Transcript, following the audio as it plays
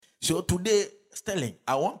So today, Sterling,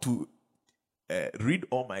 I want to read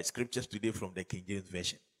all my scriptures today from the King James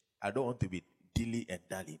Version. I don't want to be dilly and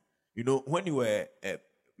dally. You know, when you were,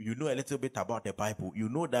 you know a little bit about the Bible, you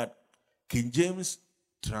know that King James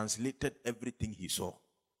translated everything he saw.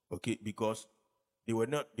 Okay, because they were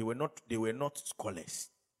not scholars.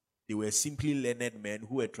 They were simply learned men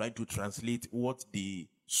who were trying to translate what they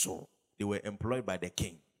saw. They were employed by the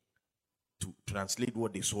king to translate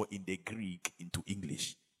what they saw in the Greek into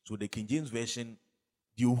English. So the King James Version,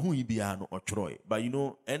 but you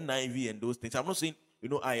know, NIV and those things. I'm not saying, you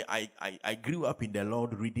know, I grew up in the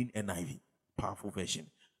Lord reading NIV, powerful version.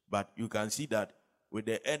 But you can see that with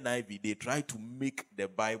the NIV, they try to make the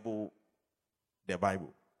Bible.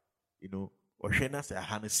 You know, or they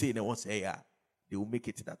will make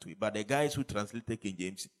it that way. But the guys who translated King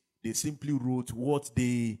James, they simply wrote what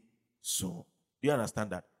they saw. Do you understand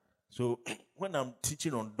that? So when I'm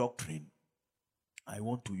teaching on doctrine, I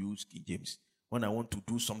want to use King James. When I want to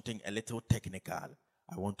do something a little technical,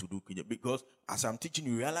 I want to do King James. Because as I'm teaching,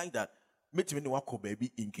 you realize that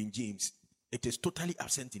baby in King James, it is totally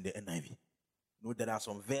absent in the NIV. You know, there are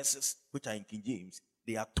some verses which are in King James,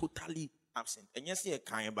 they are totally absent. And yes, they are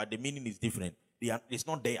kind, but the meaning is different. It's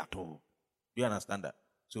not there at all. Do you understand that?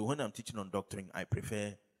 So when I'm teaching on doctrine, I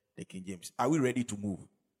prefer the King James. Are we ready to move?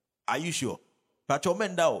 Are you sure? But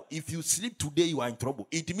if you sleep today, you are in trouble.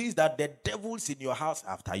 It means that the devil's in your house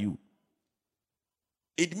after you.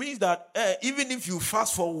 It means that even if you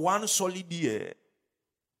fast for one solid year,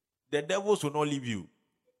 the devils will not leave you.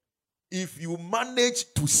 If you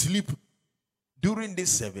manage to sleep during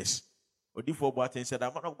this service, Odifo Boateng said,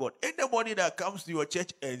 "Man of God, anybody that comes to your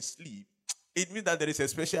church and sleep, it means that there is a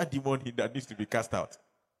special demon in that needs to be cast out.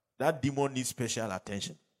 That demon needs special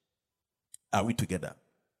attention." Are we together?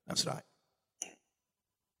 That's right.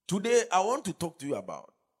 Today, I want to talk to you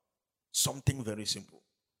about something very simple.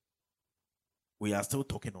 We are still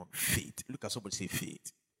talking on faith. Look at somebody say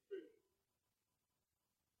faith.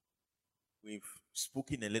 We've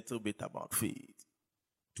spoken a little bit about faith.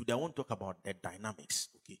 Today, I want to talk about the dynamics.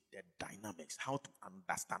 Okay, the dynamics. How to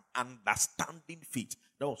understanding faith.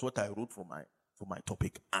 That was what I wrote for my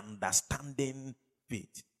topic. Understanding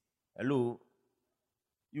faith. Hello,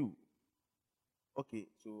 you. Okay,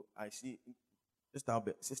 so I see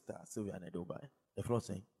sister Sylvia Nedoba. The floor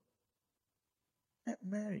saying,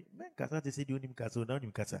 Mary,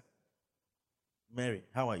 Mary,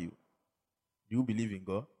 how are you? Do you believe in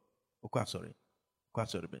God? Oh, quite sorry.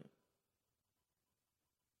 Ben.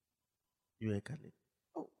 You are a Catholic.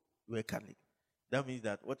 Oh, you are a Catholic. That means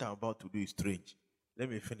that what I'm about to do is strange. Let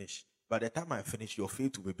me finish. By the time I finish, your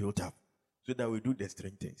faith will be built up so that we do the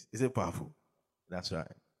strange things. Is it powerful? That's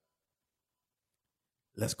right.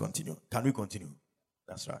 Let's continue. Can we continue?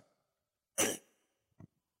 That's right.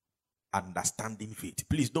 Understanding faith.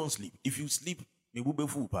 Please don't sleep. If you sleep, you will be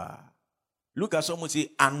fool. Look at someone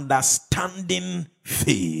say, understanding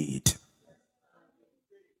faith.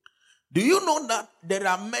 Do you know that there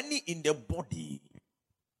are many in the body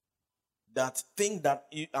that think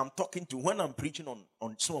that I'm talking to when I'm preaching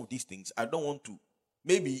on some of these things? I don't want to.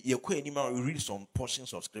 Maybe you read some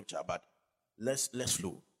portions of scripture, but let's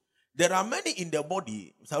flow. There are many in the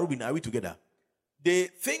body. Mr. Rubin, are we together? They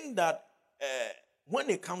think that when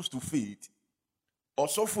it comes to faith,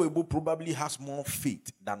 Osofo Ebo probably has more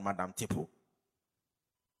faith than Madam Tipo.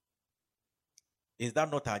 Is that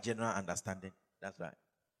not our general understanding? That's right.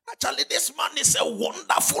 Actually, this man is a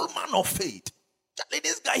wonderful man of faith. Actually,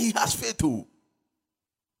 this guy, he has faith too.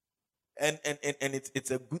 And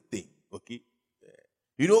it's a good thing, okay?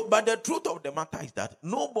 You know, but the truth of the matter is that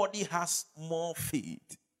nobody has more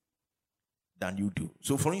faith than you do.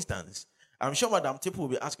 So, for instance, I'm sure Madam Tipo will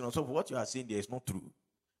be asking us, what you are saying there is not true.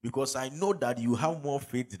 Because I know that you have more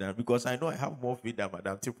faith than, because I know I have more faith than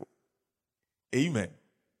Madam Tipo. Amen.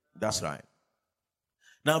 That's right.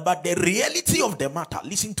 Now, but the reality of the matter,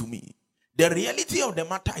 listen to me. The reality of the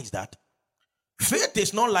matter is that faith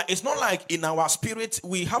is not like, it's not like in our spirit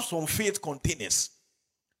we have some faith containers.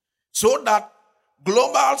 So that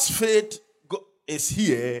Global's faith is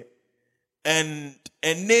here and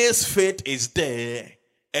Ene's faith is there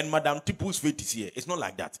and Madam Tipu's faith is here. It's not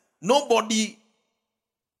like that. Nobody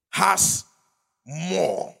has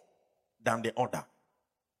more than the other.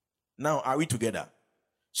 Now, are we together?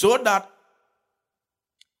 So that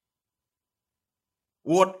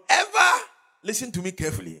whatever, listen to me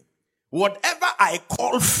carefully, whatever I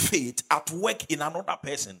call faith at work in another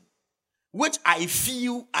person, which I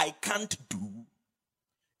feel I can't do,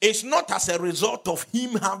 is not as a result of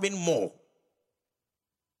him having more.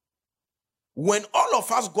 When all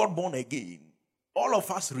of us got born again, all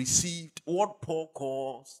of us received what Paul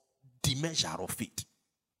calls the measure of faith.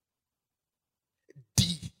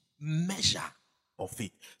 measure of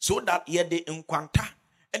faith. So that ye de enkwanta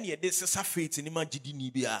and ye de sesa faith in imagine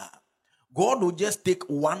nibia. God will just take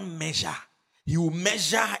one measure. He will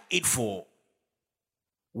measure it for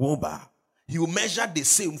Woba. He will measure the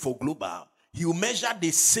same for Global. He will measure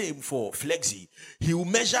the same for Flexi. He will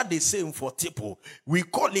measure the same for Tipo. We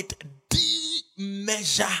call it the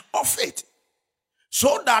measure of faith.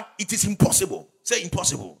 So that it is impossible. Say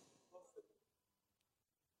impossible.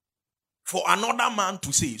 For another man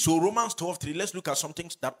to say. So Romans 12:3. Let's look at something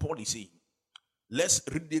that Paul is saying. Let's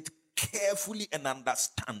read it carefully and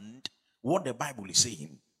understand what the Bible is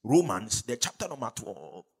saying. Romans, the chapter number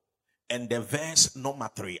 12 and the verse number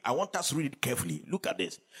 3. I want us to read it carefully. Look at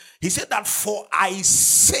this. He said that, for I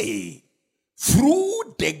say,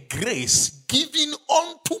 through the grace given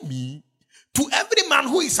unto me, to every man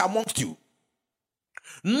who is amongst you,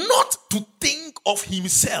 not to think of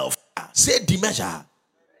himself, say the measure,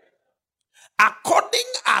 according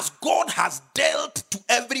as God has dealt to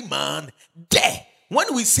every man there.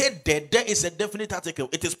 When we say there is a definite article,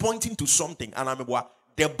 it is pointing to something. And I remember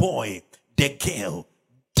the boy, the girl,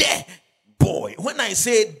 the boy. When I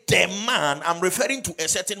say the man, I'm referring to a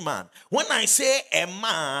certain man. When I say a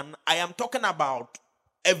man, I am talking about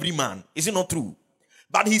every man. Is it not true?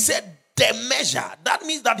 But he said the measure. That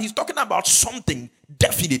means that he's talking about something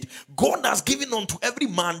definite. God has given unto every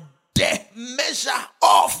man the measure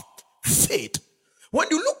of faith. When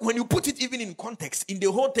you put it even in context, in the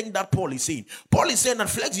whole thing that Paul is saying that,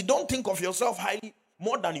 Flex, you don't think of yourself highly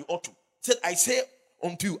more than you ought to. He said, I say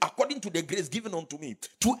unto you, according to the grace given unto me,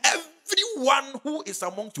 to everyone who is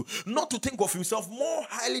amongst you, not to think of himself more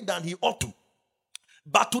highly than he ought to,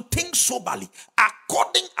 but to think soberly,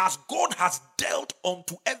 according as God has dealt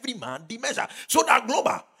unto every man the measure. So that,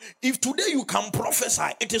 Global, if today you can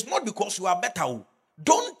prophesy, it is not because you are better.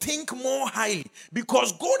 Don't think more highly,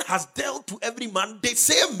 because God has dealt to every man the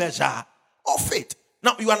same measure of faith.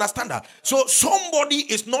 Now, you understand that? So somebody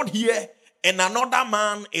is not here and another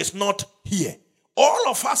man is not here. All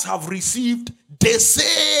of us have received the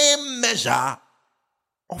same measure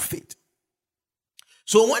of faith.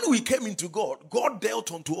 So when we came into God, God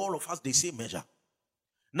dealt unto all of us the same measure.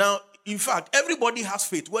 Now, in fact, everybody has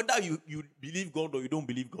faith, whether you believe God or you don't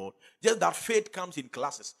believe God. Just that faith comes in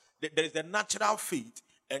classes. There is the natural faith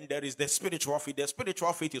and there is the spiritual faith. The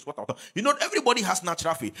spiritual faith is what I'm talking. You know, everybody has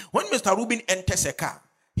natural faith. When Mr. Rubin enters a car,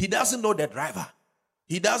 he doesn't know the driver.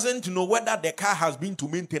 He doesn't know whether the car has been to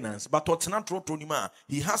maintenance. But what's natural to him,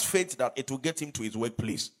 he has faith that it will get him to his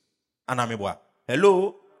workplace. And I'm a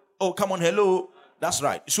hello? Oh, come on, hello? That's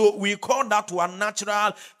right. So we call that one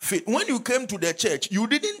natural faith. When you came to the church, you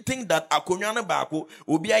didn't think that Akonyana Bako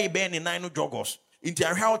will be a ben in 9 joggers.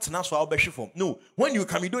 No, when you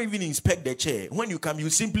come, you don't even inspect the chair. When you come,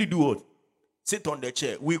 you simply do what? Sit on the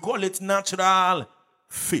chair. We call it natural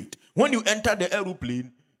faith. When you enter the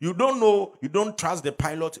aeroplane, you don't know, you don't trust the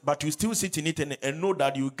pilot, but you still sit in it and know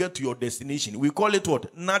that you get to your destination. We call it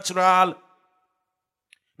what? Natural.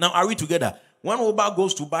 Now, are we together? When Oba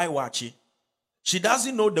goes to buy watch, she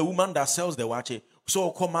doesn't know the woman that sells the watch.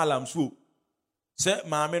 So come alam so. Say,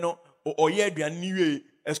 mameno, or ye be a new.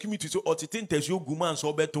 Excuse me to say, guman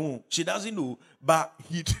so beton. She doesn't know, but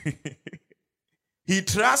he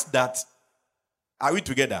trusts that. Are we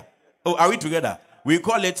together? Oh, are we together? We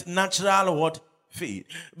call it natural what? Faith.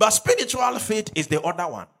 But spiritual faith is the other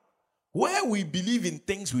one, where we believe in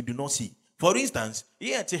things we do not see. For instance,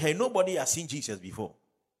 hey, nobody has seen Jesus before.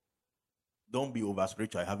 Don't be over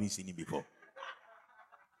spiritual. I haven't seen him before.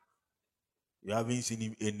 You haven't seen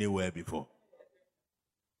him anywhere before.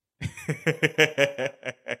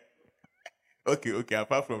 Okay,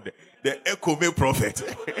 apart from the Ekome prophet.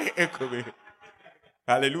 Ekome.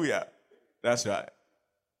 Hallelujah. That's right.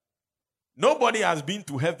 Nobody has been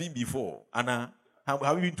to heaven before. Anna, have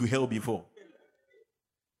you been to hell before?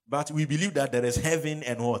 But we believe that there is heaven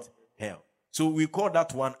and what? Hell. So we call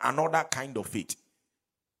that one another kind of faith.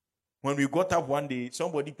 When we got up one day,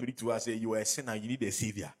 somebody preached to us, say, you are a sinner, you need a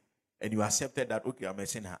savior. And you accepted that, okay, I'm a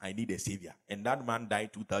sinner, I need a savior. And that man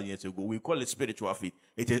died 2,000 years ago. We call it spiritual faith.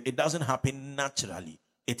 It doesn't happen naturally.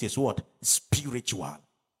 It is what? Spiritual.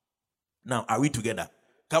 Now, are we together?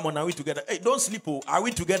 Come on, are we together? Hey, don't sleep. Oh. Are we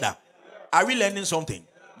together? Are we learning something?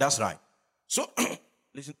 That's right. So,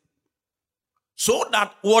 listen. So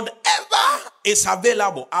that whatever is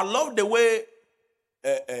available, I love the way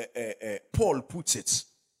Paul puts it.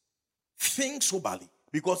 Think soberly.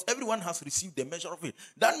 Because everyone has received the measure of faith.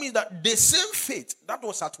 That means that the same faith that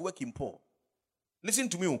was at work in Paul. Listen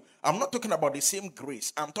to me. I'm not talking about the same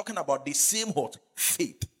grace. I'm talking about the same what?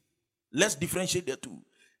 Faith. Let's differentiate the two.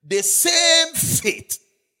 The same faith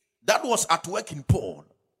that was at work in Paul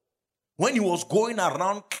when he was going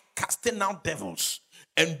around casting out devils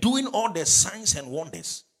and doing all the signs and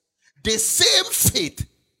wonders, the same faith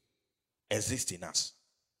exists in us.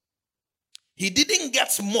 He didn't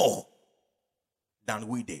get more than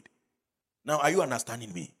we did. Now, are you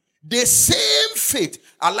understanding me? The same faith.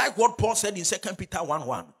 I like what Paul said in 2 Peter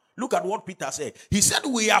 1:1. Look at what Peter said. He said,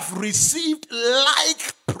 we have received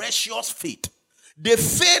like precious faith. The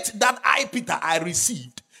faith that I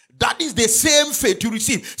received, that is the same faith you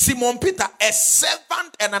receive. Simon Peter, a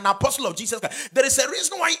servant and an apostle of Jesus Christ. There is a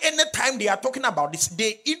reason why anytime they are talking about this,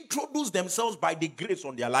 they introduce themselves by the grace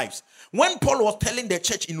on their lives. When Paul was telling the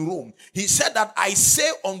church in Rome, he said that I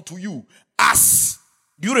say unto you, as,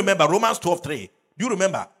 do you remember Romans 12:3? Do you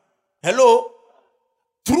remember? Hello?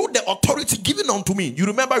 Through the authority given unto me. You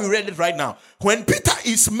remember we read it right now. When Peter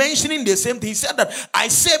is mentioning the same thing, he said that I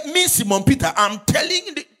say, me Simon Peter, I'm telling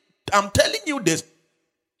you this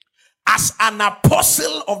as an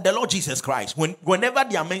apostle of the Lord Jesus Christ. Whenever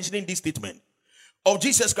they are mentioning this statement of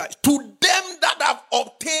Jesus Christ, to them that have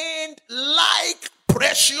obtained like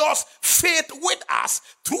precious faith with us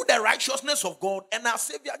through the righteousness of God and our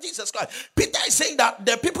Savior Jesus Christ. Peter is saying that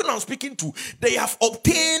the people I'm speaking to, they have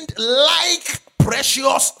obtained like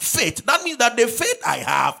precious faith. That means that the faith I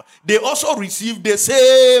have, they also receive the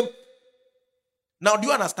same. Now, do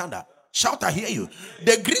you understand that? Shout, I hear you.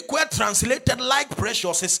 The Greek word translated like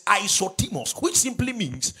precious is isotimos, which simply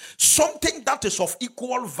means something that is of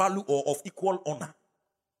equal value or of equal honor.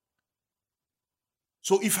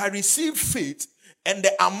 So if I receive faith and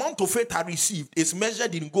the amount of faith I received is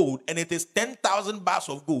measured in gold and it is 10,000 bars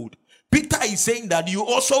of gold, Peter is saying that you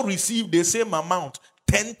also receive the same amount,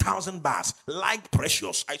 10,000 bars, like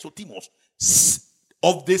precious, isotimos,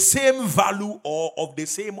 of the same value or of the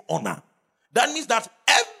same honor. That means that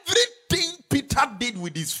everything Peter did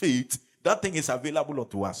with his faith, that thing is available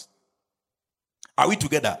unto us. Are we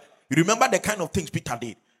together? You remember the kind of things Peter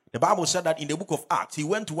did? The Bible said that in the book of Acts, he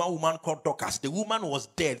went to one woman called Dorcas. The woman was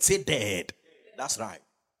dead. Say dead. That's right.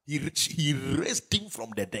 He raised him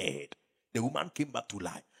from the dead. The woman came back to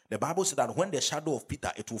life. The Bible said that when the shadow of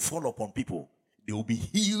Peter, it will fall upon people, they will be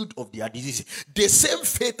healed of their diseases. The same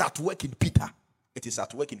faith at work in Peter, it is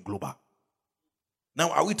at work in Global. Now,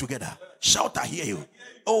 are we together? Shout, I hear you.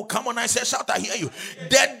 Oh, come on, I said, shout, I hear you.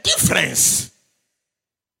 The difference,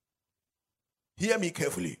 hear me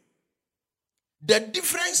carefully. The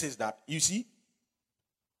difference is that, you see,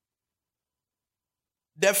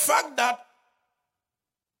 the fact that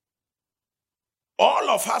all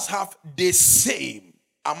of us have the same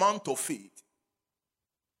amount of faith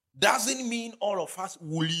doesn't mean all of us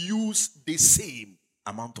will use the same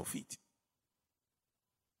amount of faith.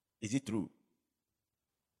 Is it true?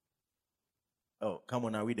 Oh, come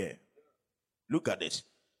on, are we there? Look at this.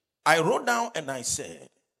 I wrote down and I said,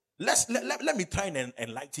 let me try and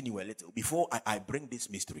enlighten you a little before I bring this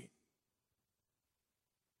mystery.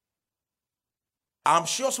 I'm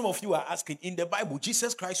sure some of you are asking, in the Bible,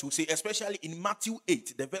 Jesus Christ will say, especially in Matthew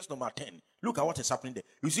 8, the verse number 10. Look at what is happening there.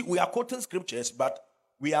 You see, we are quoting scriptures, but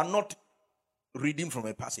we are not reading from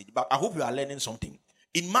a passage. But I hope you are learning something.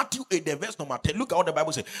 In Matthew 8, the verse number 10, look at what the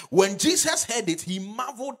Bible says. When Jesus heard it, he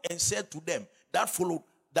marveled and said to them that followed,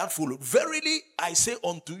 verily I say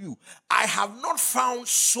unto you, I have not found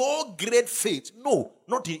so great faith. No,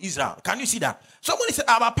 not in Israel. Can you see that? Somebody said,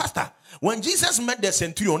 our pastor, when Jesus met the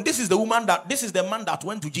centurion, this is the man that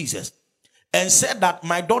went to Jesus and said that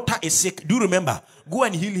my daughter is sick. Do you remember? Go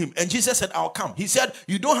and heal him. And Jesus said, I'll come. He said,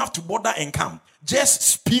 you don't have to bother and come. Just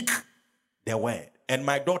speak the word, and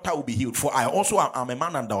my daughter will be healed. For I also am a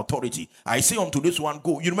man under authority. I say unto this one,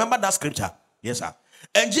 go. You remember that scripture? Yes, sir.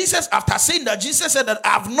 And Jesus, after saying that, Jesus said that I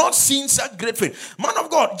have not seen such great faith. Man of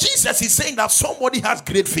God, Jesus is saying that somebody has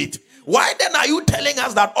great faith. Why then are you telling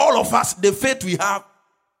us that all of us, the faith we have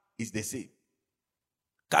is the same?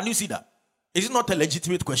 Can you see that? Is it not a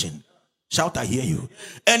legitimate question? Shout, I hear you.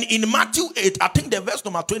 And in Matthew 8, I think the verse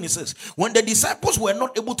number 26, when the disciples were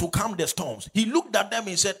not able to calm the storms, he looked at them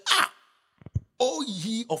and said, O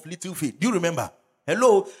ye of little faith. Do you remember?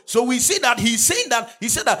 Hello. So we see that he said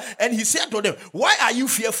that, and he said to them, why are you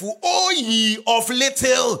fearful, O ye of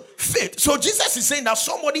little faith? So Jesus is saying that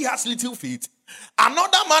somebody has little faith,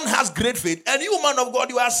 another man has great faith, and you, man of God,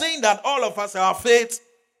 you are saying that all of us, our faith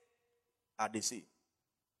are the same.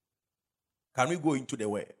 Can we go into the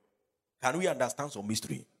word? Can we understand some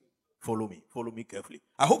mystery? Follow me carefully.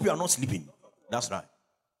 I hope you are not sleeping. That's right.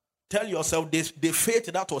 Tell yourself this, the faith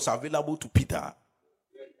that was available to Peter.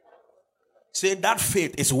 Say, that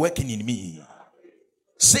faith is working in me.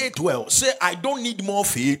 Say it well. Say, I don't need more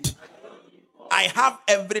faith. I have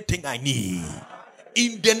everything I need.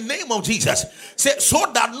 In the name of Jesus. Say, so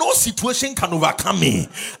that no situation can overcome me.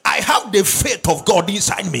 I have the faith of God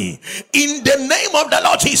inside me. In the name of the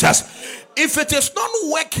Lord Jesus. If it is not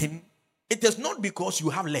working, it is not because you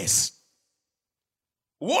have less.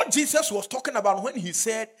 What Jesus was talking about when he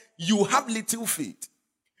said, you have little faith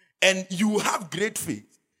and you have great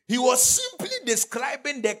faith, he was simply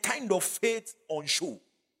describing the kind of faith on show.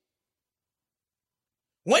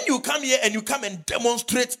 When you come here and you come and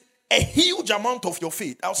demonstrate a huge amount of your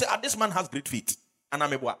faith, I'll say, this man has great faith.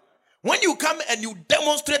 When you come and you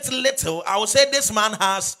demonstrate little, I will say this man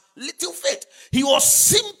has little faith. He was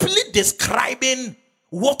simply describing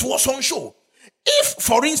what was on show. If,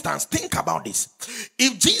 for instance, think about this.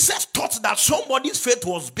 If Jesus thought that somebody's faith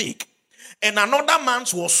was big and another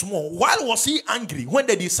man's was small, why was he angry when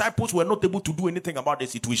the disciples were not able to do anything about the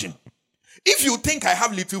situation? If you think I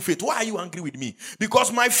have little faith, why are you angry with me?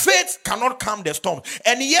 Because my faith cannot calm the storm,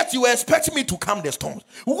 and yet you expect me to calm the storms.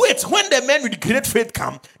 Wait, when the men with great faith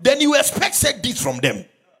come, then you expect said this from them.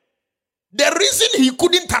 The reason he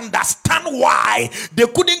couldn't understand why they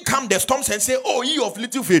couldn't calm the storms and say, oh, ye of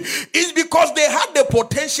little faith, is because they had the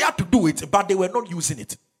potential to do it, but they were not using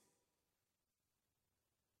it.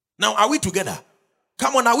 Now, are we together?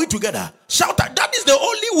 Come on, are we together? Shout out. That is the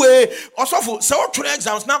only way. Also, for so three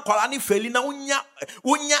exams now, Kolani failing now.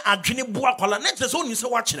 Unya adwene bua kola. Next is only so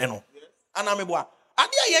watch no. Anamebua.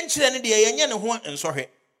 Adia yenchire ne de yenye ne ho ensohwe.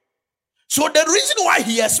 So the reason why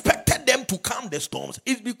he expected them to calm the storms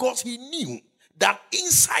is because he knew that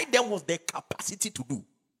inside them was the capacity to do.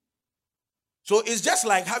 So it's just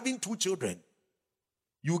like having two children.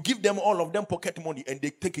 You give them all of them pocket money and they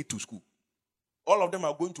take it to school. All of them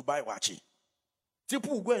are going to buy wachi.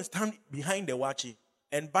 People will go and stand behind the wachi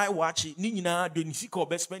and buy wachi. Nina, the nisiko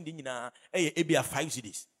best spending in 5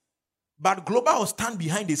 cedis. But Global will stand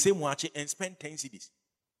behind the same wachi and spend 10 cedis.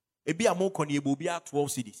 Ebia more konye 12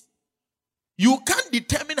 cedis. You can't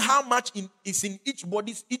determine how much is in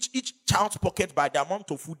each child's pocket by the amount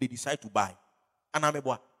of food they decide to buy.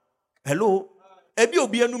 Anamebwa. Hello? Ebi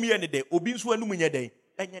obi enum ye ne de, obi nso enum nye de.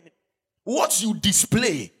 What you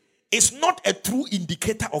display is not a true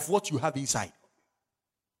indicator of what you have inside.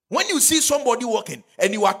 When you see somebody walking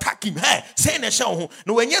and you attack him, hey, saying a show,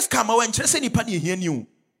 no when yes come when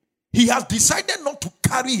he has decided not to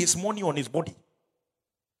carry his money on his body.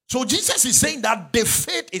 So Jesus is saying that the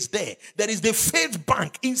faith is there. There is the faith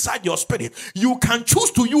bank inside your spirit. You can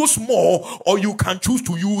choose to use more or you can choose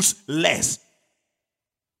to use less.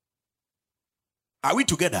 Are we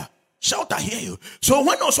together? Shout, I hear you. So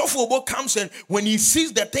when Osofobo comes and when he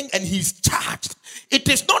sees the thing and he's charged, it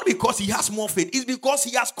is not because he has more faith. It's because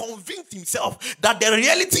he has convinced himself that the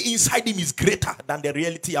reality inside him is greater than the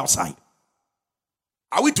reality outside.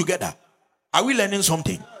 Are we together? Are we learning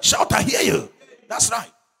something? Shout, I hear you. That's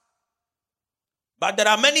right. But there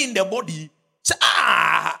are many in the body say,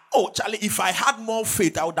 Charlie, if I had more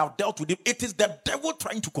faith, I would have dealt with him. It is the devil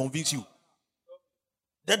trying to convince you.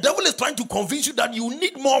 The devil is trying to convince you that you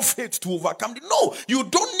need more faith to overcome it. No, you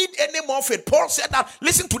don't need any more faith. Paul said that,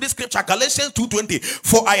 listen to this scripture, Galatians 2:20.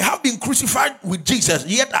 For I have been crucified with Jesus,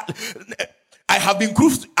 yet I have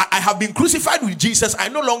been crucified with Jesus. I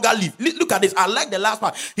no longer live. Look at this. I like the last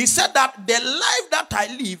part. He said that the life that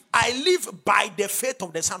I live by the faith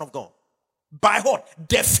of the Son of God. By what?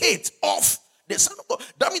 The faith of the Son of God.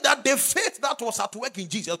 That means that the faith that was at work in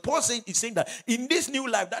Jesus. Paul is saying that in this new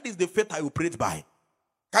life, that is the faith I operate by.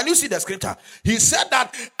 Can you see the scripture? He said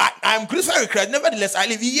that I am crucified with Christ, nevertheless I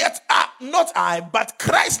live, yet not I, but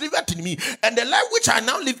Christ liveth in me. And the life which I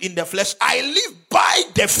now live in the flesh, I live by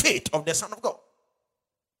the faith of the Son of God.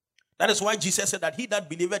 That is why Jesus said that he that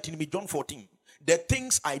believeth in me, John 14, the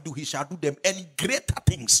things I do, he shall do them, and greater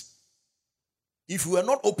things. If you are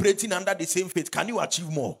not operating under the same faith, can you achieve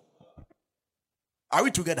more? Are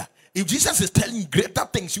we together? If Jesus is telling you greater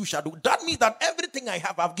things you shall do, that means that everything I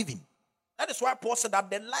have, I've given. That is why Paul said that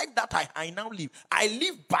the life that I now live, I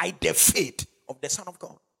live by the faith of the Son of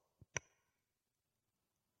God.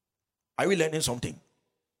 Are we learning something?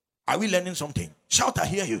 Are we learning something? Shout, I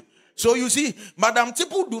hear you. So you see, Madam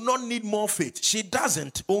Tipu do not need more faith. She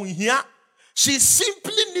doesn't. Oh, here, she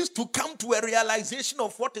simply needs to come to a realization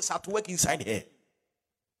of what is at work inside her.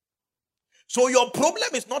 So your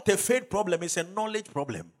problem is not a faith problem, it's a knowledge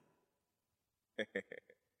problem.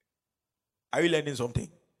 Are you learning something?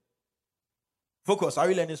 Focus, are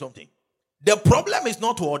you learning something? The problem is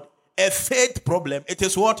not what? A faith problem. It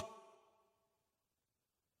is what?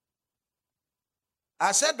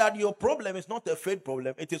 I said that your problem is not a faith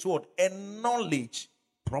problem. It is what? A knowledge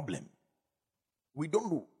problem. We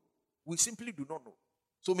don't know. We simply do not know.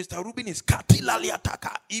 So Mr. Rubin is katilali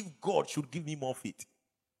ataka. If God should give me more faith.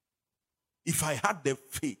 If I had the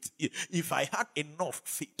faith, if I had enough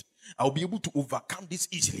faith, I'll be able to overcome this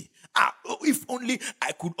easily. If only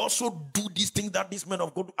I could also do these things that this man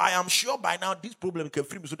of God, I am sure by now this problem can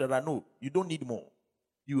free me so that I know you don't need more.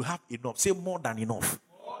 You have enough. Say more than enough.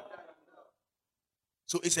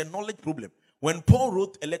 So it's a knowledge problem. When Paul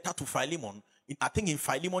wrote a letter to Philemon, I think in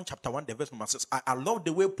Philemon chapter 1, the verse number 6, I love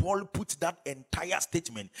the way Paul put that entire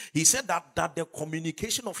statement. He said that the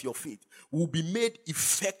communication of your faith will be made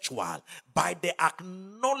effectual by the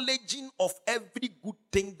acknowledging of every good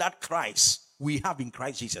thing that Christ, we have in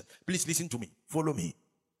Christ Jesus. Please listen to me. Follow me.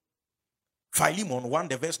 Philemon 1,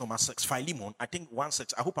 the verse number 6. Philemon, I think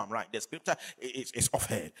 1:6. I hope I'm right. The scripture is off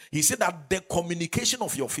here. He said that the communication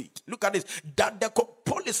of your faith. Look at this.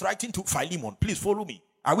 Paul is writing to Philemon. Please follow me.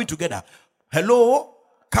 Are we together? Hello?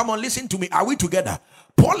 Come on, listen to me. Are we together?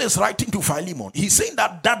 Paul is writing to Philemon. He's saying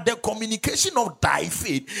that the communication of thy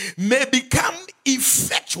faith may become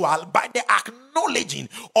effectual by the acknowledging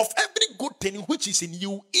of every good thing which is in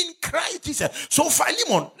you in Christ Jesus. So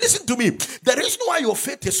Philemon, listen to me. The reason why your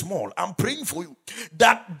faith is small, I'm praying for you,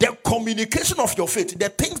 that the communication of your faith, the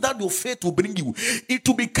things that your faith will bring you, it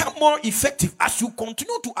will become more effective as you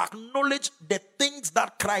continue to acknowledge the things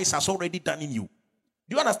that Christ has already done in you.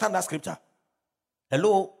 Do you understand that scripture?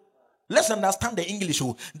 Hello? Let's understand the English,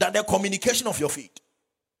 that the communication of your faith.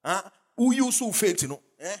 Who you so faith,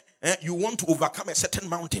 you want to overcome a certain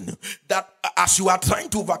mountain. That as you are trying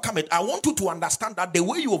to overcome it, I want you to understand that the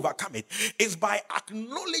way you overcome it is by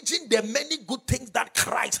acknowledging the many good things that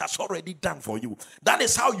Christ has already done for you. That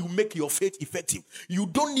is how you make your faith effective. You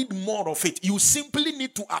don't need more of it. You simply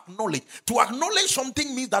need to acknowledge. To acknowledge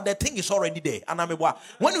something means that the thing is already there. And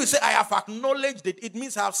when we say I have acknowledged it, it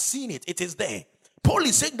means I have seen it. It is there. Paul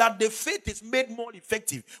is saying that the faith is made more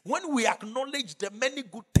effective when we acknowledge the many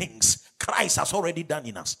good things Christ has already done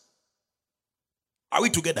in us. Are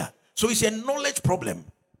we together? So it's a knowledge problem.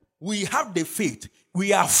 We have the faith.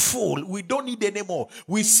 We are full. We don't need any more.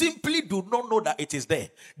 We simply do not know that it is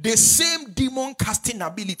there. The same demon casting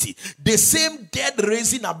ability, the same dead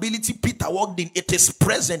raising ability Peter walked in, it is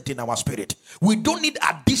present in our spirit. We don't need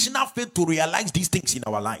additional faith to realize these things in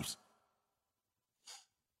our lives.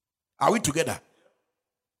 Are we together?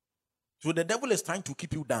 So the devil is trying to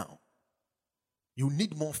keep you down. You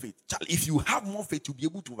need more faith. If you have more faith, you'll be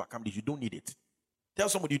able to overcome this. You don't need it. Tell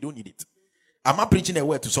somebody you don't need it. Am I preaching a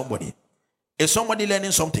word to somebody? Is somebody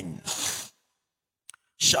learning something?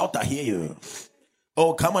 Shout, I hear you.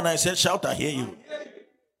 Oh, come on, I said shout, I hear you.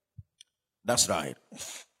 That's right.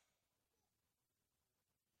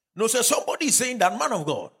 No, so somebody is saying that, man of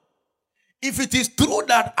God, if it is true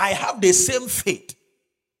that I have the same faith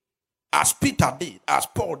as Peter did, as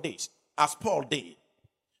Paul did,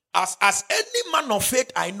 as any man of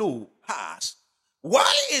faith I know has,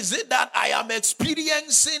 why is it that I am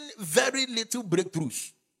experiencing very little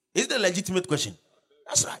breakthroughs? Is the legitimate question?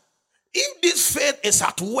 That's right. If this faith is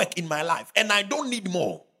at work in my life and I don't need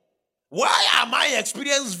more, why am I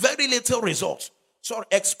experiencing very little results? So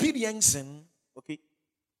experiencing, okay.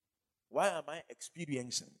 Why am I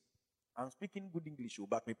experiencing? I'm speaking good English,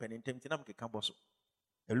 but my pen and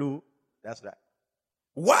hello, that's right.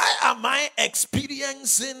 Why am I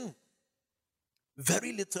experiencing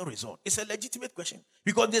very little result? It's a legitimate question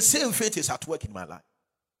because the same faith is at work in my life.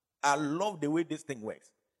 I love the way this thing works.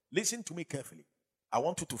 Listen to me carefully. I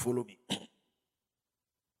want you to follow me.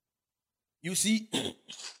 You see,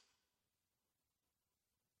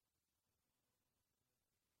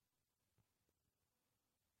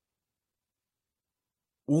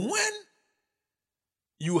 when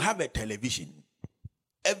you have a television,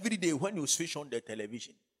 every day when you switch on the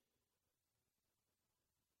television,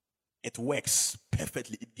 it works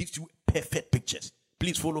perfectly. It gives you perfect pictures.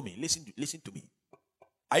 Please follow me. Listen to me.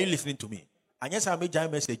 Are you listening to me? And yes, I made a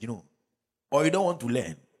message, or you don't want to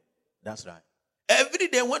learn. That's right. Every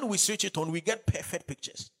day when we switch it on, we get perfect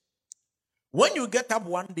pictures. When you get up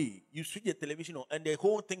one day, you switch the television on, and the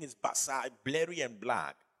whole thing is blurry and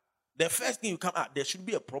black. The first thing you come out, there should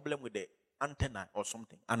be a problem with the antenna or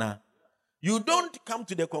something. And you don't come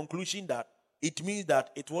to the conclusion that it means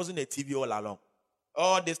that it wasn't a TV all along.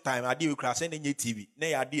 All this time, I did cross any TV.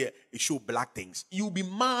 Now it show black things. You'll be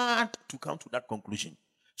mad to come to that conclusion.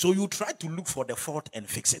 So you try to look for the fault and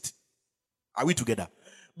fix it. Are we together?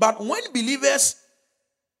 But when believers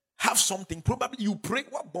have something, probably you pray,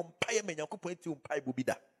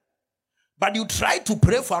 but you try to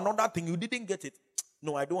pray for another thing, you didn't get it.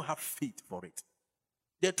 No, I don't have faith for it.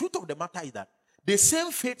 The truth of the matter is that the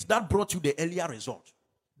same faith that brought you the earlier result,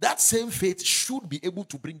 that same faith should be able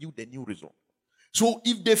to bring you the new result. So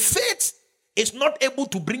if the faith is not able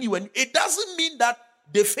to bring you, it doesn't mean that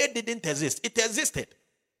the faith didn't exist. It existed.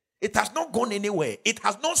 It has not gone anywhere. It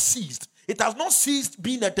has not ceased. It has not ceased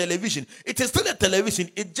being a television. It is still a television.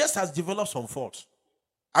 It just has developed some faults.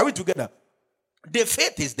 Are we together? The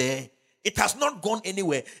faith is there. It has not gone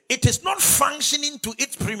anywhere. It is not functioning to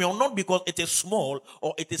its premium, not because it is small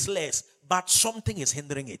or it is less, but something is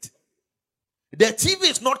hindering it. The TV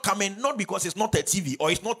is not coming, not because it's not a TV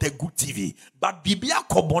or it's not a good TV, but Bibia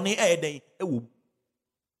Kobone Ede.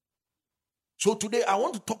 So today I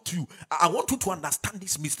want to talk to you. I want you to understand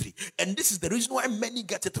this mystery. And this is the reason why many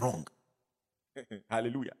get it wrong.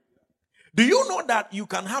 Hallelujah. Do you know that you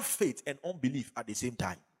can have faith and unbelief at the same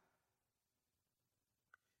time?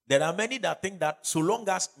 There are many that think that so long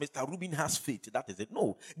as Mr. Rubin has faith, that is it.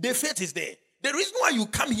 No, the faith is there. The reason why you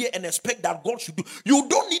come here and expect that God should do, you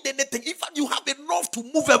don't need anything. In fact, you have enough to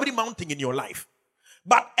move every mountain in your life.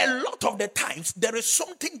 But a lot of the times, there is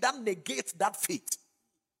something that negates that faith.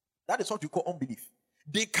 That is what you call unbelief.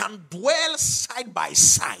 They can dwell side by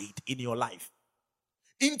side in your life.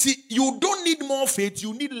 You don't need more faith,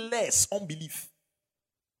 you need less unbelief.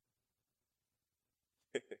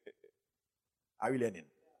 Are you learning?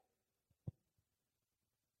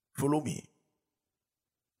 Follow me.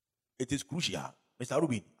 It is crucial. Mr.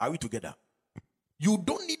 Rubin, are we together? You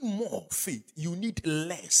don't need more faith. You need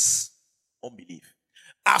less unbelief.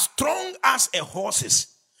 As strong as a horse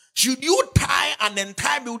is, should you tie an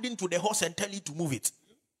entire building to the horse and tell it to move it,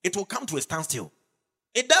 it will come to a standstill.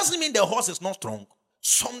 It doesn't mean the horse is not strong.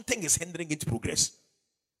 Something is hindering its progress.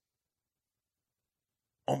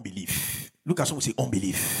 Unbelief. Look at someone say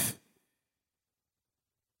unbelief.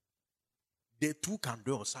 The two can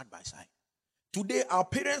dwell side by side. Today, our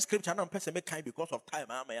parents' scripture not person make kind because of time.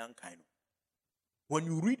 I'm a young kind. When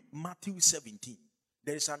you read Matthew 17,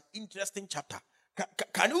 there is an interesting chapter.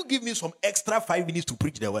 Can you give me some extra 5 minutes to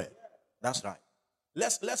preach the word? That's right.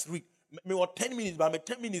 Let's read. Me what 10 minutes, but me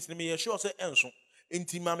 10 minutes. Me sure say answer.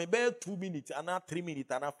 Until me bear 2 minutes, and 3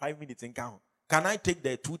 minutes, and 5 minutes in count. Can I take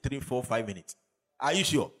the 2, 3, 4, 5 minutes? Are you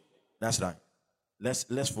sure? That's right.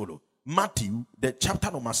 Let's follow. Matthew, the chapter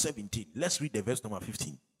number 17. Let's read the verse number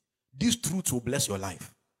 15. These truths will bless your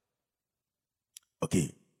life. Okay.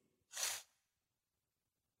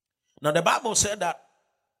 Now the Bible said that,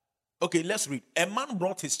 okay, let's read. A man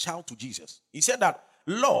brought his child to Jesus. He said that,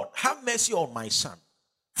 Lord, have mercy on my son,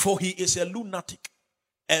 for he is a lunatic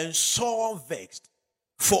and sore vexed.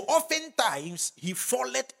 For oftentimes he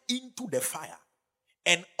falleth into the fire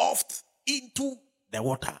and oft into the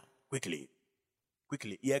water. Quickly.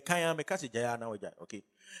 Okay.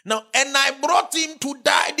 Now, and I brought him to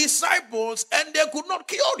thy disciples, and they could not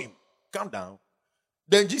cure him. Calm down.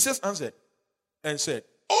 Then Jesus answered and said,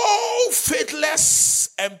 "Oh,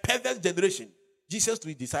 faithless and perverse generation." Jesus to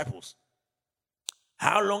his disciples,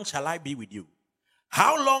 "How long shall I be with you?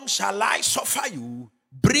 How long shall I suffer you?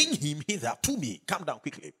 Bring him hither to me." Calm down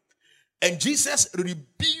quickly. And Jesus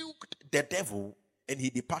rebuked the devil, and he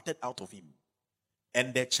departed out of him.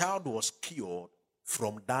 And the child was cured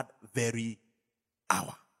from that very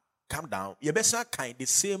hour. Calm down. You better kind the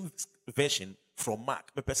same version from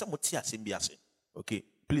Mark. Okay,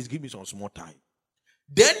 please give me some small time.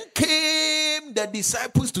 Then came the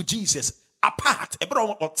disciples to Jesus apart.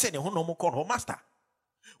 Master,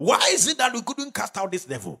 why is it that we couldn't cast out this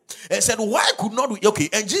devil? And said, why could not we? Okay,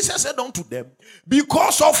 and Jesus said unto them,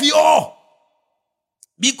 because of your.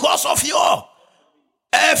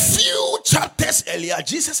 A few chapters earlier,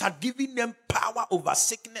 Jesus had given them power over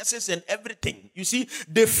sicknesses and everything. You see,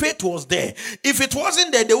 the faith was there. If it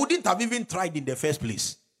wasn't there, they wouldn't have even tried in the first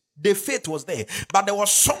place. The faith was there. But there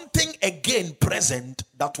was something again present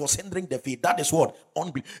that was hindering the faith. That is what?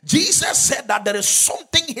 Unbelief. Jesus said that there is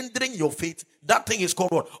something hindering your faith. That thing is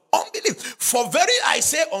called what? Unbelief. For very I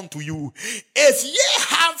say unto you, if ye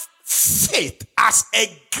have faith as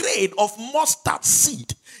a grain of mustard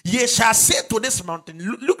seed, ye shall say to this mountain,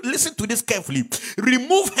 look, listen to this carefully,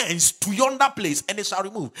 remove hence to yonder place, and it shall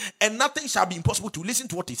remove, and nothing shall be impossible to. Listen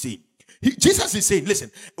to what he said. Jesus is saying, listen,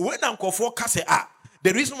 when I'm called for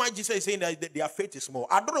the reason why Jesus is saying that their faith is small,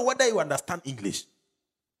 I don't know whether you understand English.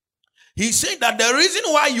 He's saying that the reason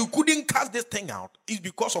why you couldn't cast this thing out is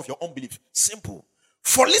because of your unbelief. Simple.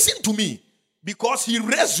 For listen to me, because he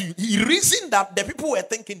reasoned that the people were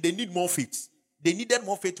thinking they need more faith. They needed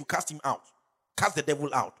more faith to cast him out. Cast the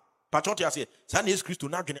devil out. Pachotia said,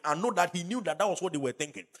 I know that he knew that was what they were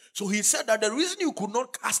thinking. So he said that the reason you could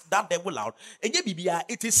not cast that devil out,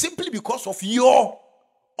 it is simply because of your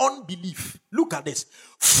unbelief. Look at this.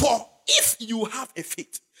 For if you have a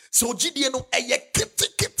faith, so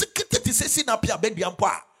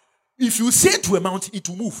if you say to a mountain, it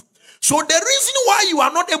will move. So the reason why you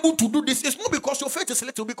are not able to do this is not because your faith is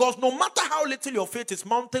little, because no matter how little your faith is,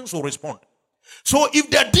 mountains will respond. So if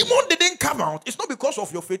the demon didn't come out, it's not because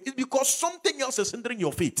of your faith, it's because something else is hindering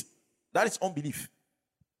your faith. That is unbelief.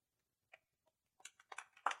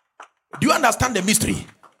 Do you understand the mystery?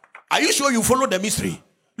 Are you sure you follow the mystery?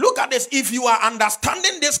 Look at this. If you are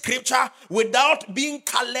understanding this scripture without being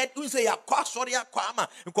colored, you say, excuse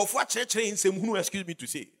me to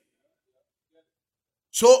say.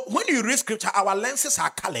 So when you read scripture, our lenses are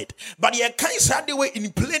colored. But you can't say the way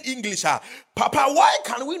in plain English. Papa, why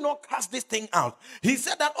can we not cast this thing out? He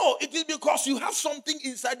said that, it is because you have something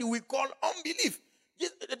inside you we call unbelief.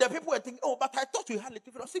 The people were thinking, but I thought you had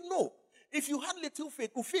little faith. I said, no. If you had little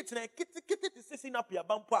faith, faith is up your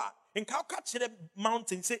bumper. And can catch the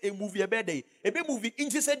mountain, say a movie a day. A big movie,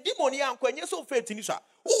 into a demon, and when you're so faith in you,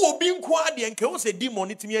 who will be inquired and can say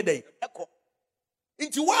demon it me a day. Echo.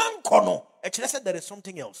 Into one corner, actually said there is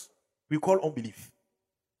something else we call unbelief.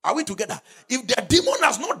 Are we together? If the demon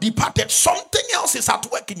has not departed, something else is at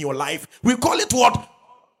work in your life. We call it what?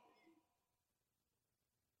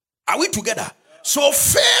 Are we together? So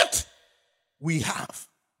faith we have,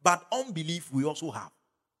 but unbelief we also have.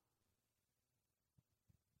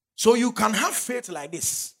 So you can have faith like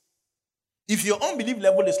this. If your unbelief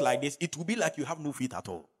level is like this, it will be like you have no faith at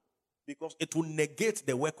all, because it will negate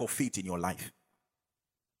the work of faith in your life.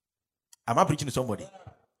 Am I preaching to somebody?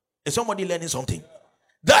 Is somebody learning something?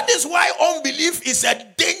 That is why unbelief is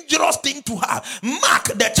a dangerous thing to have. Mark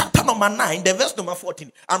the chapter number 9, the verse number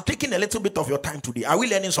 14. I'm taking a little bit of your time today. Are we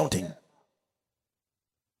learning something?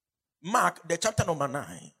 Mark the chapter number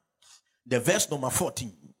 9, the verse number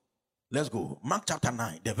 14. Let's go. Mark chapter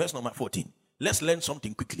 9, the verse number 14. Let's learn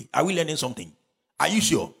something quickly. Are we learning something? Are you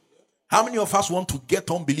sure? How many of us want to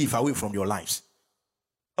get unbelief away from your lives?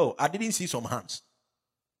 Oh, I didn't see some hands.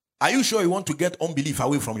 Are you sure you want to get unbelief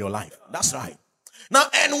away from your life? That's right. Now,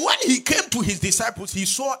 and when he came to his disciples, he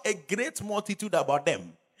saw a great multitude about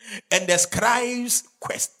them, and the scribes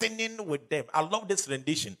questioning with them. I love this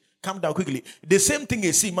rendition. Come down quickly. The same thing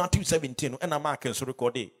you see Matthew 17 and I'm marking so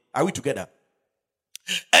record it. Are we together?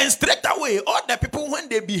 And straight away, all the people, when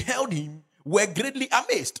they beheld him, were greatly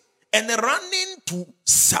amazed and running to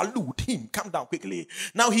salute him. Come down quickly.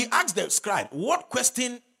 Now he asked the scribe, what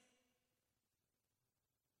question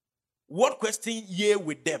ye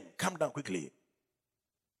with them? Come down quickly.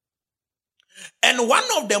 And one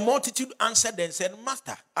of the multitude answered and said,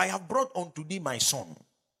 Master, I have brought unto thee my son,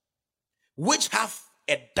 which hath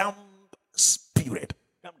a dumb spirit.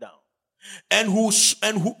 Come down. And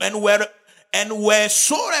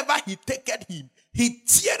wheresoever he taketh him, he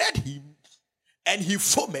teareth him, and he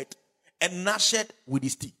foamed and gnashed with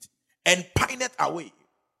his teeth, and pineth away.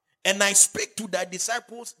 And I spake to thy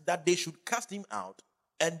disciples that they should cast him out,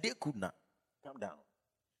 and they could not. Come down.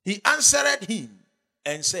 He answered him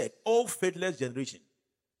and said, O faithless generation,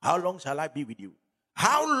 how long shall I be with you?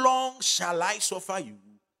 How long shall I suffer you?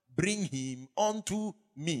 Bring him unto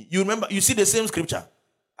me. You remember, you see the same scripture.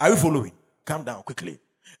 Are you following? Come down quickly.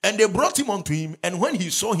 And they brought him unto him, and when he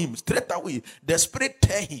saw him, straight away the spirit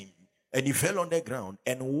tear him, and he fell on the ground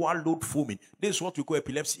and wallowed foaming. This is what we call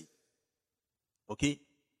epilepsy. Okay?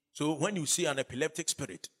 So when you see an epileptic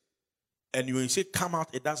spirit, and you say come out,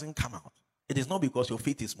 it doesn't come out. It is not because your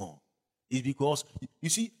faith is small. It's because, you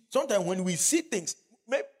see, sometimes when we see things,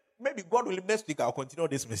 maybe God will, next week I'll continue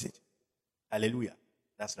this message. Hallelujah.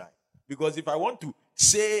 That's right. Because if I want to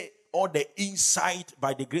say all the insight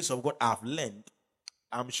by the grace of God I've learned,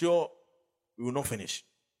 I'm sure we will not finish.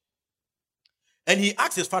 And he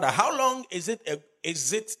asked his father, how long is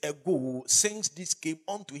it ago since this came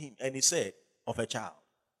unto him? And he said, of a child.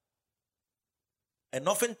 And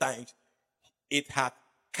oftentimes, it had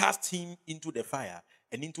cast him into the fire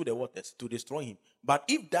and into the waters to destroy him. But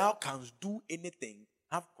if thou canst do anything,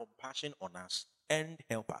 have compassion on us and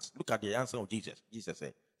help us. Look at the answer of Jesus.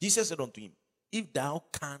 Jesus said unto him, if thou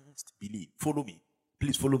canst believe, follow me.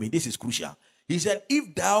 Please follow me. This is crucial. He said,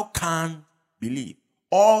 if thou canst believe,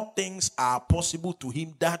 all things are possible to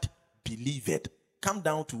him that believeth. Come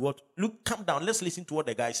down to what? Look, come down. Let's listen to what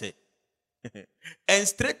the guy said. And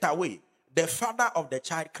straight away, the father of the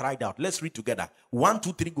child cried out. Let's read together. 1,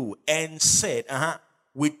 2, 3, go. And said,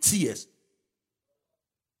 with tears.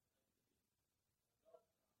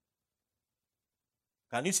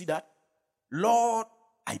 Can you see that? Lord,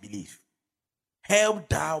 I believe. Help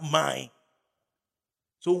thou mine.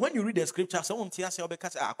 So when you read the scripture, someone say,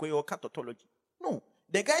 tautology. No.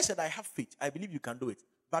 The guy said, I have faith. I believe you can do it.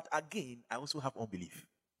 But again, I also have unbelief.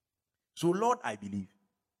 So Lord, I believe.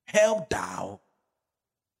 Help thou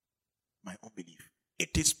my unbelief.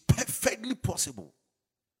 It is perfectly possible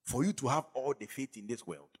for you to have all the faith in this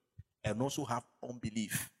world and also have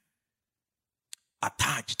unbelief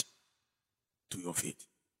attached to your faith.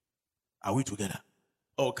 Are we together?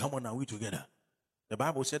 Oh, come on, are we together? The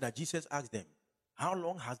Bible said that Jesus asked them, how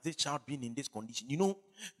long has this child been in this condition? You know,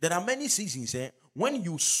 there are many seasons when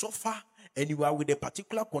you suffer and you are with a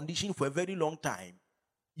particular condition for a very long time,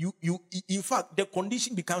 in fact, the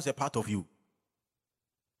condition becomes a part of you.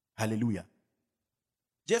 Hallelujah.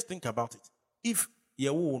 Just think about it. If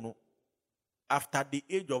you after the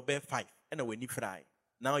age of 5, and when you fry,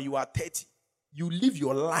 now you are 30, you live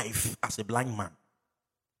your life as a blind man.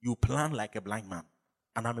 You plan like a blind man.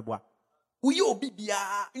 And I'm a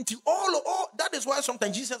all that is why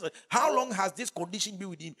sometimes Jesus said, how long has this condition been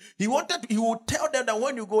with him? He would tell them that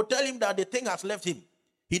when you go, tell him that the thing has left him.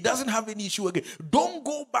 He doesn't have any issue again. Don't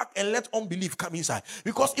go back and let unbelief come inside.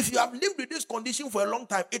 Because if you have lived with this condition for a long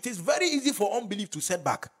time, it is very easy for unbelief to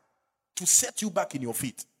set you back in your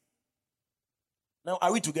feet. Now,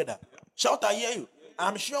 are we together? Shout, I hear you.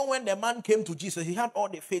 I'm sure when the man came to Jesus, he had all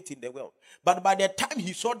the faith in the world. But by the time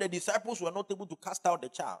he saw the disciples were not able to cast out the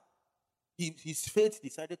child, his faith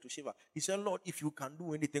decided to shiver. He said, Lord, if you can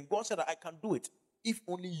do anything. God said that I can do it. If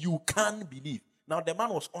only you can believe. Now the man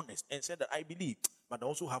was honest and said that I believe, but I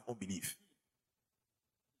also have unbelief.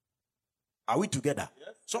 Are we together?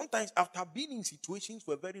 Yes. Sometimes after being in situations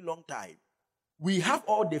for a very long time, we have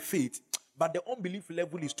all the faith, but the unbelief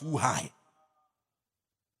level is too high.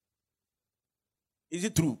 Is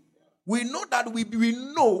it true? We know that we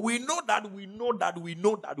know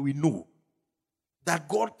that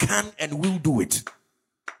God can and will do it.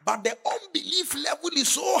 But the unbelief level is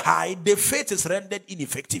so high, the faith is rendered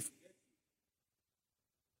ineffective.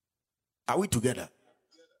 Are we together?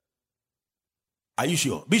 Are you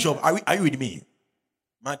sure? Bishop, are you with me?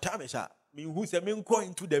 My time is up. Who said me go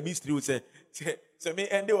into the mystery? Who say me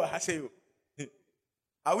and they will say you.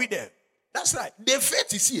 Are we there? That's right. The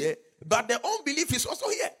faith is here, but the unbelief is also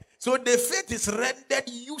here. So the faith is rendered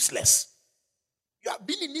useless. You have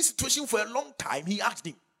been in this situation for a long time. He asked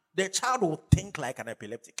him. The child will think like an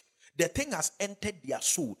epileptic. The thing has entered their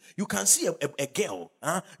soul. You can see a girl.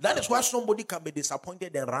 That is why somebody can be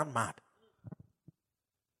disappointed and run mad.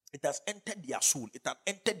 It has entered their soul. It has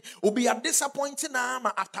entered. Will be a disappointing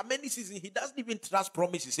after many seasons. He doesn't even trust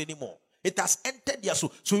promises anymore. It has entered their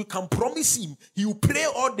soul. So you can promise him. He will pray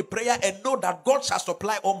all the prayer and know that God shall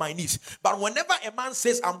supply all my needs. But whenever a man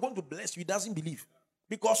says, I'm going to bless you, he doesn't believe.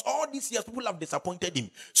 Because all these years, people have disappointed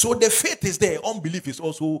him. So the faith is there. Unbelief is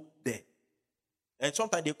also there. And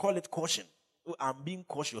sometimes they call it caution. Oh, I'm being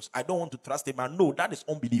cautious. I don't want to trust him. And no, that is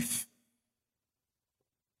unbelief.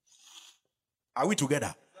 Are we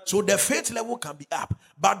together? So the faith level can be up.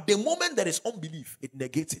 But the moment there is unbelief, it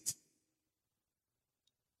negates it.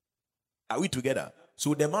 Are we together?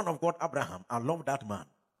 So the man of God, Abraham, I love that man.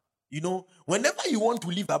 You know, whenever you want to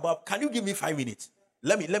live above, can you give me 5 minutes?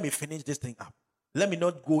 Let me finish this thing up. Let me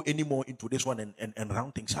not go anymore into this one and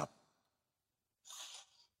round things up.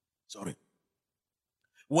 Sorry.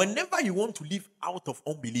 Whenever you want to live out of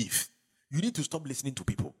unbelief, you need to stop listening to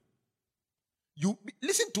people. You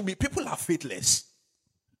listen to me, people are faithless.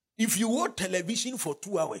 If you watch television for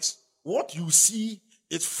 2 hours, what you see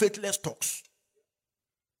is faithless talks.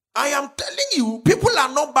 I am telling you, people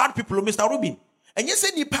are not bad people, Mr. Rubin. And you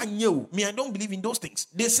say nipa new. Me, I don't believe in those things.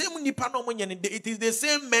 The same nipa no money, it is the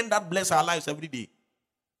same men that bless our lives every day.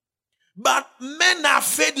 But men are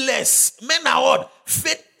faithless. Men are what?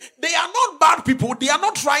 They are not bad people. They are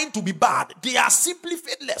not trying to be bad. They are simply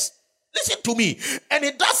faithless. Listen to me. And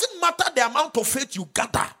it doesn't matter the amount of faith you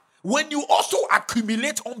gather. When you also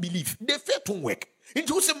accumulate unbelief, the faith won't work. There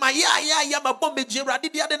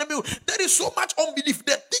is so much unbelief.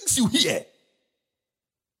 The things you hear,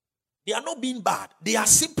 they are not being bad. They are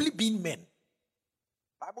simply being men.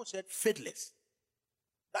 Bible said faithless.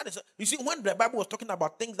 That is, you see, when the Bible was talking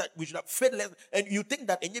about things that we should have faithless, and you think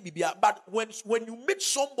that but when you meet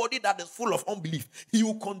somebody that is full of unbelief, he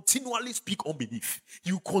will continually speak unbelief.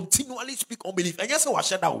 You continually speak unbelief. And yes, I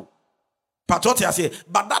said that. But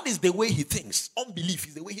that is the way he thinks. Unbelief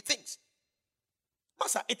is the way he thinks.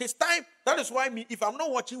 Master, it is time. That is why if I'm not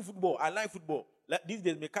watching football, I like football. Like these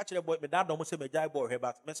days, me catch the boy, my dad don't say me jai boy,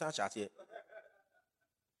 but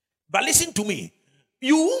But listen to me.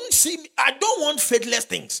 You won't see me. I don't want faithless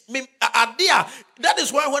things. That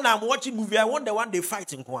is why when I'm watching movie, I want the one they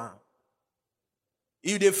fight in Kwan.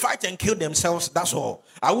 If they fight and kill themselves, that's all.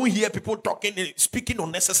 I won't hear people talking, speaking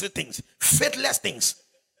unnecessary things, faithless things.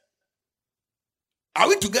 Are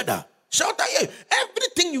we together? Shout out here.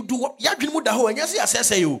 Everything you do,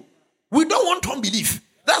 we don't want unbelief.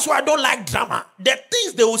 That's why I don't like drama. The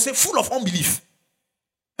things they will say full of unbelief.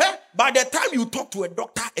 By the time you talk to a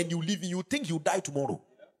doctor and you leave, you think you die tomorrow.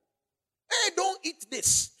 Hey, don't eat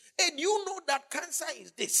this. Hey, do you know that cancer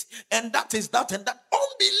is this and that is that and that?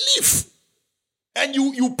 Unbelief. And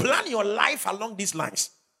you plan your life along these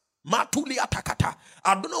lines. Matulia takata.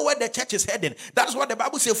 I don't know where the church is heading. That's what the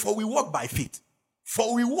Bible says, for we walk by faith.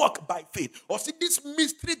 For we walk by faith. Or see, this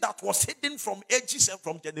mystery that was hidden from ages and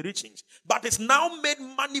from generations, but is now made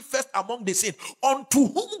manifest among the saints, unto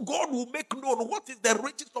whom God will make known what is the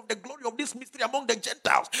riches of the glory of this mystery among the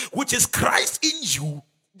Gentiles, which is Christ in you,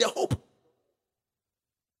 the hope.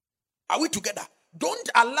 Are we together? Don't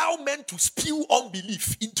allow men to spew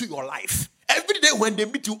unbelief into your life. Every day when they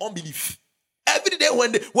meet you, unbelief. Every day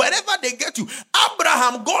wherever they get you.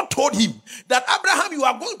 Abraham, God told him that, Abraham, you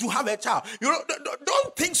are going to have a child. You know,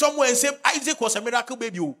 don't think somewhere and say Isaac was a miracle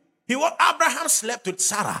baby. Abraham slept with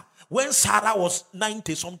Sarah when Sarah was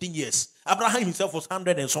 90 something years. Abraham himself was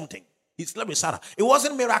 100 and something. He slept with Sarah. It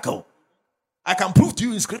wasn't a miracle. I can prove to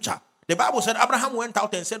you in scripture. The Bible said Abraham went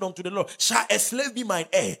out and said unto the Lord, shall a slave be mine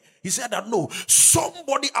heir? He said that no,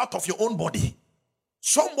 somebody out of your own body,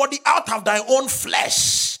 somebody out of thy own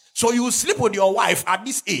flesh. So you will sleep with your wife at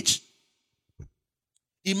this age.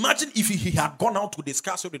 Imagine if he had gone out to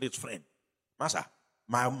discuss it with his friend. Master,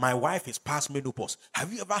 my wife is past menopause.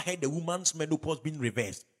 Have you ever heard a woman's menopause being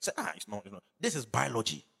reversed? Say, it's not. This is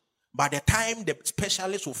biology. By the time the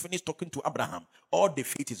specialist will finish talking to Abraham, all the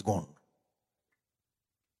faith is gone.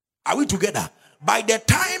 Are we together? By the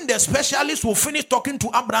time the specialist will finish talking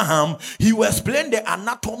to Abraham, he will explain the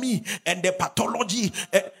anatomy and the pathology.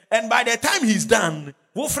 And by the time he's done,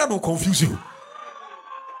 Wolfred will confuse you.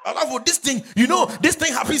 This thing, this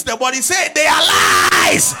thing happens to the body. Say, they are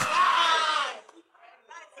lies.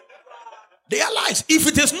 They are lies. If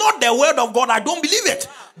it is not the word of God, I don't believe it.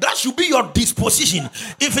 That should be your disposition.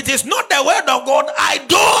 If it is not the word of God, I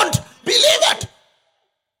don't believe it.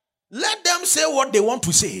 Let them say what they want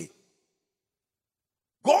to say.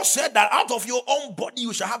 God said that out of your own body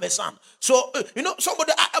you shall have a son. So,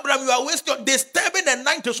 somebody, Abraham, you are wasting, disturbing a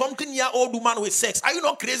 90-something-year-old woman with sex. Are you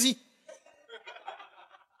not crazy?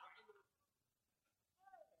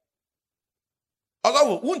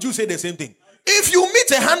 Won't you say the same thing? If you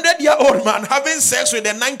meet a 100-year-old man having sex with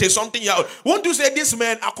a 90-something-year-old, won't you say this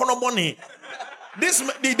man, money?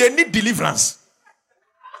 They need deliverance.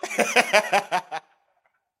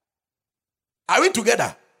 Are we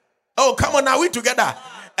together? Oh, come on, are we together?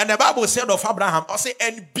 And the Bible said of Abraham, I say,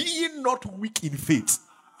 and being not weak in faith,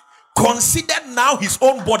 considered now his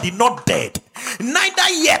own body not dead, neither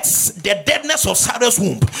yet the deadness of Sarah's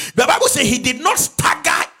womb. The Bible says he did not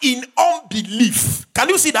stagger in unbelief. Can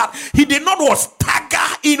you see that? He did not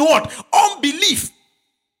stagger in what? Unbelief.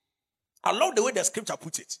 I love the way the scripture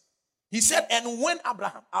puts it. He said, and when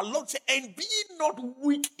Abraham, Allah said, and being not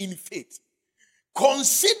weak in faith,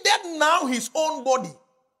 considered now his own body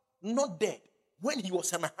not dead, when he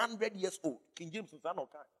was 100 years old. King James is not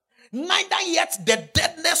kind. Neither yet the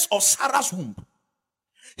deadness of Sarah's womb.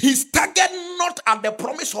 He staggered not at the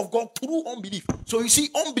promise of God through unbelief. So you see,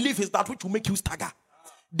 unbelief is that which will make you stagger.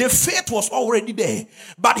 The faith was already there,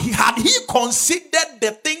 but had he considered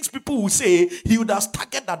the things people will say, he would have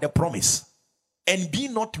staggered at the promise. And be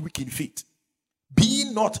not weak in faith.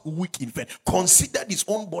 Be not weak in faith. Considered his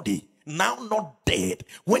own body now not dead,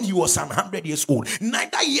 when he was 100 years old,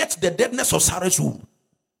 neither yet the deadness of Sarah's womb.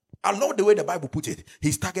 I love the way the Bible put it.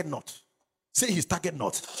 He staggered not. Say he staggered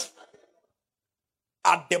not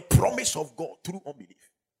at the promise of God through unbelief.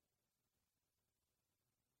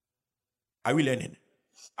 Are we learning?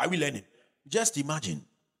 Are we learning? Just imagine.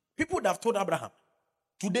 People would have told Abraham,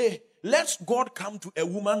 today, let God come to a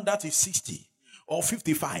woman that is 60 or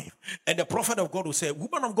 55. And the prophet of God will say,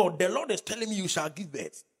 woman of God, the Lord is telling me you shall give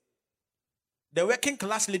birth. The working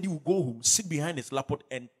class lady will go home, sit behind his laptop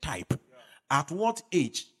and type. At what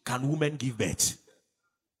age can women give birth?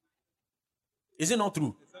 Is it not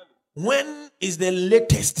true? When is the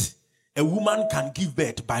latest a woman can give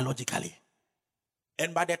birth biologically?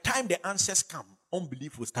 And by the time the answers come,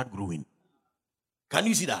 unbelief will start growing. Can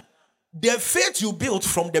you see that? The faith you built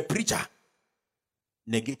from the preacher,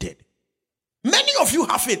 negated. Many of you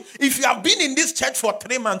have it. If you have been in this church for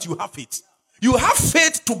 3 months, you have it. You have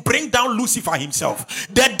faith to bring down Lucifer himself.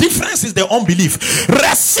 The difference is the unbelief.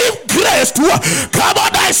 Receive grace to come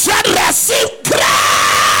on, I said receive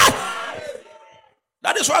grace.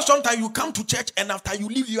 That is why sometimes you come to church and after you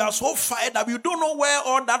leave, you are so fired that you don't know where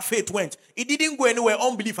all that faith went. It didn't go anywhere.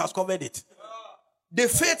 Unbelief has covered it. The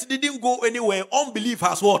faith didn't go anywhere. Unbelief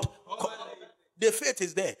has what? The faith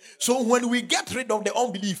is there. So when we get rid of the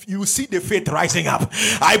unbelief, you see the faith rising up.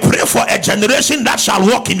 I pray for a generation that shall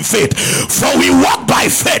walk in faith. For we walk by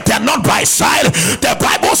faith and not by sight. The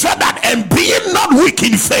Bible said that, and being not weak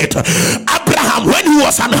in faith, Abraham Abraham, when he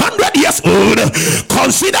was 100 years old,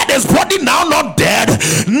 considered his body now not dead,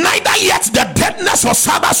 neither yet the deadness of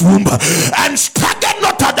Sarah's womb, and staggered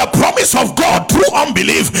not at the promise of God through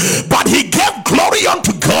unbelief, but he gave glory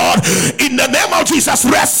unto God. In the name of Jesus,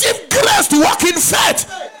 receive grace to walk in faith.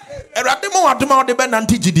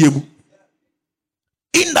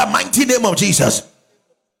 In the mighty name of Jesus.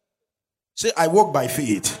 Say, I walk by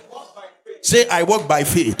faith. Say, I walk by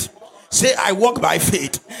faith. Say, I walk by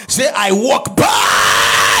faith. Say, I walk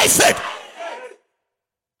by faith.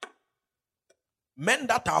 Men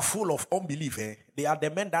that are full of unbelief, they are the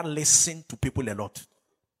men that listen to people a lot.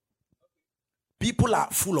 People are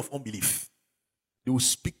full of unbelief. They will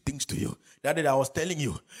speak things to you. That day I was telling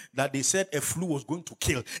you that they said a flu was going to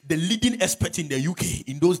kill. The leading expert in the UK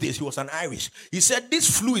in those days, he was an Irish. He said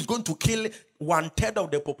this flu is going to kill 1/3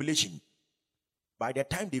 of the population. By the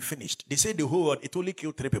time they finished, they said the whole world, it only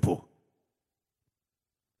killed 3 people.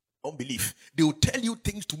 Unbelief. They will tell you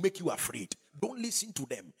things to make you afraid. Don't listen to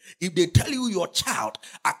them. If they tell you your child,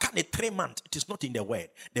 I can't 3 months, it is not in the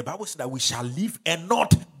word. The Bible says that we shall live and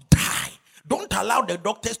not die. Don't allow the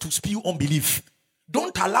doctors to spew unbelief.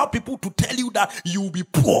 Don't allow people to tell you that you will be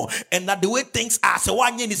poor and that the way things are. No,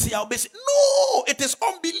 it is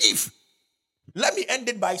unbelief. Let me end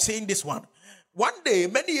it by saying this one. One day,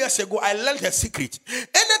 many years ago, I learned a secret.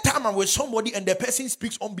 Anytime I'm with somebody and the person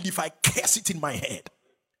speaks unbelief, I curse it in my head.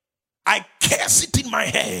 I curse it in my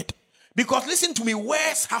head. Because listen to me,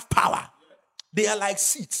 words have power. They are like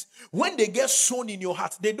seeds. When they get sown in your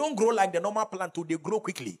heart, they don't grow like the normal plant, they grow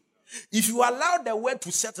quickly. If you allow the word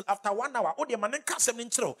to settle after 1 hour,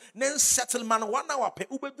 then settle man 1 hour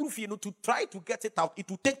to try to get it out, it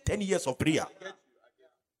will take 10 years of prayer.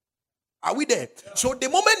 Are we there? So the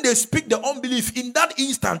moment they speak the unbelief in that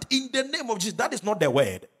instant, in the name of Jesus, that is not the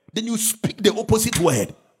word. Then you speak the opposite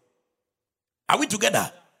word. Are we together?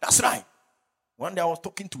 That's right. One day I was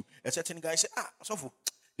talking to a certain guy. I said, so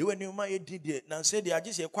they were new my did now said they are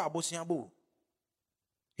just a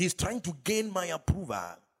he's trying to gain my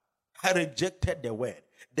approval. I rejected the word.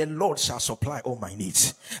 The Lord shall supply all my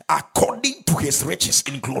needs according to his riches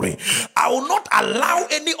in glory. I will not allow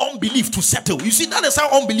any unbelief to settle. You see, that is how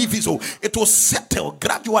unbelief is. So it will settle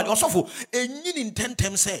gradually. Also, for a new intent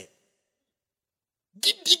say,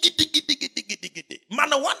 man,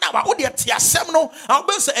 1 hour,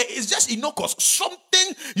 it's just innocuous.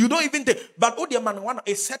 Something you don't even think. But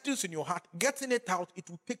it settles in your heart. Getting it out, it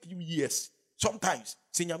will take you years. Sometimes.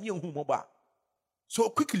 So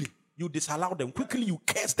quickly, you disallow them. Quickly, you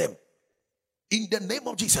curse them. In the name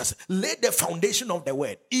of Jesus, lay the foundation of the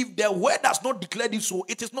word. If the word does not declare this so,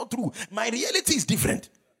 it is not true. My reality is different.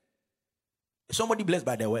 Is somebody blessed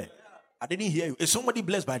by the word? I didn't hear you. Is somebody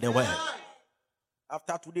blessed by the word?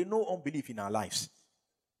 After today, no unbelief in our lives.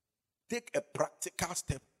 Take a practical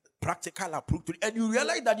step, practical approach to it, and you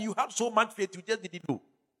realize that you have so much faith, you just didn't know.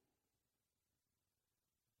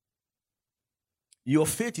 Your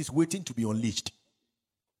faith is waiting to be unleashed.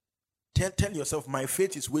 Tell yourself, my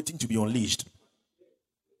faith is waiting to be unleashed.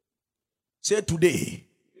 Say today,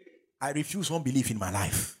 I refuse unbelief in my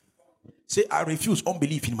life. Say, I refuse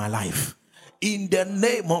unbelief in my life. In the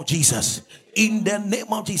name of Jesus. In the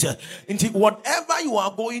name of Jesus. Whatever you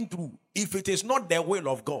are going through, if it is not the will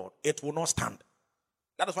of God, it will not stand.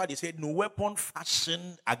 That is why they said, no weapon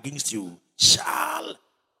fashioned against you shall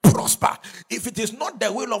prosper. If it is not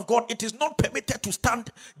the will of God, it is not permitted to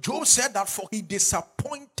stand. Job said that for he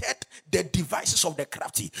disappointed the devices of the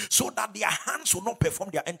crafty, so that their hands will not perform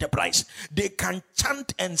their enterprise. They can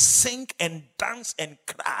chant and sing and dance and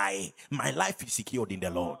cry, my life is secured in the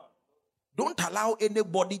Lord. Don't allow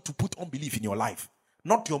anybody to put unbelief in your life.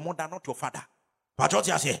 Not your mother, not your father. But what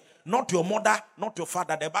you say? Not your mother, not your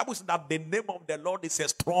father. The Bible says that the name of the Lord is a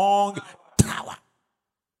strong tower.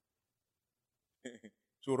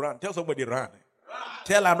 So run. Tell somebody run.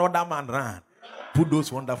 Tell another man run. Put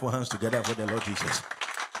those wonderful hands together for the Lord Jesus.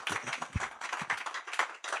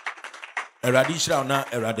 And I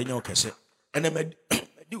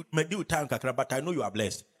do time, but I know you are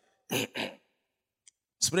blessed.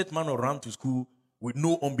 Spirit man will run to school with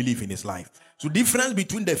no unbelief in his life. So the difference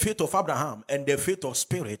between the faith of Abraham and the faith of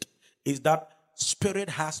spirit is that spirit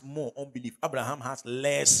has more unbelief. Abraham has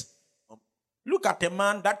less. Look at a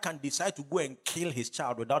man that can decide to go and kill his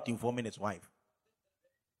child without informing his wife.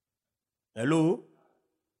 Hello?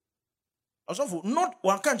 Also, not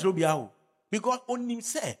one country because only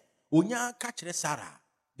say, Onya catch Sarah,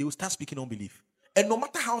 they will start speaking unbelief. And no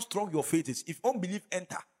matter how strong your faith is, if unbelief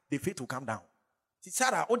enter, the faith will come down.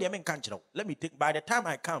 Sarah, let me take, by the time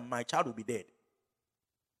I come, my child will be dead.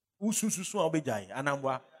 Usususu obejai,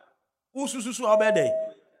 anamwa. Usususu obede.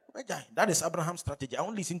 That is Abraham's strategy. I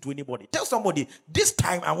won't listen to anybody. Tell somebody, this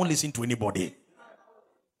time I won't listen to anybody.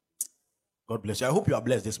 God bless you. I hope you are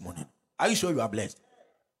blessed this morning. Are you sure you are blessed?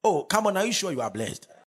 Oh, come on. Are you sure you are blessed?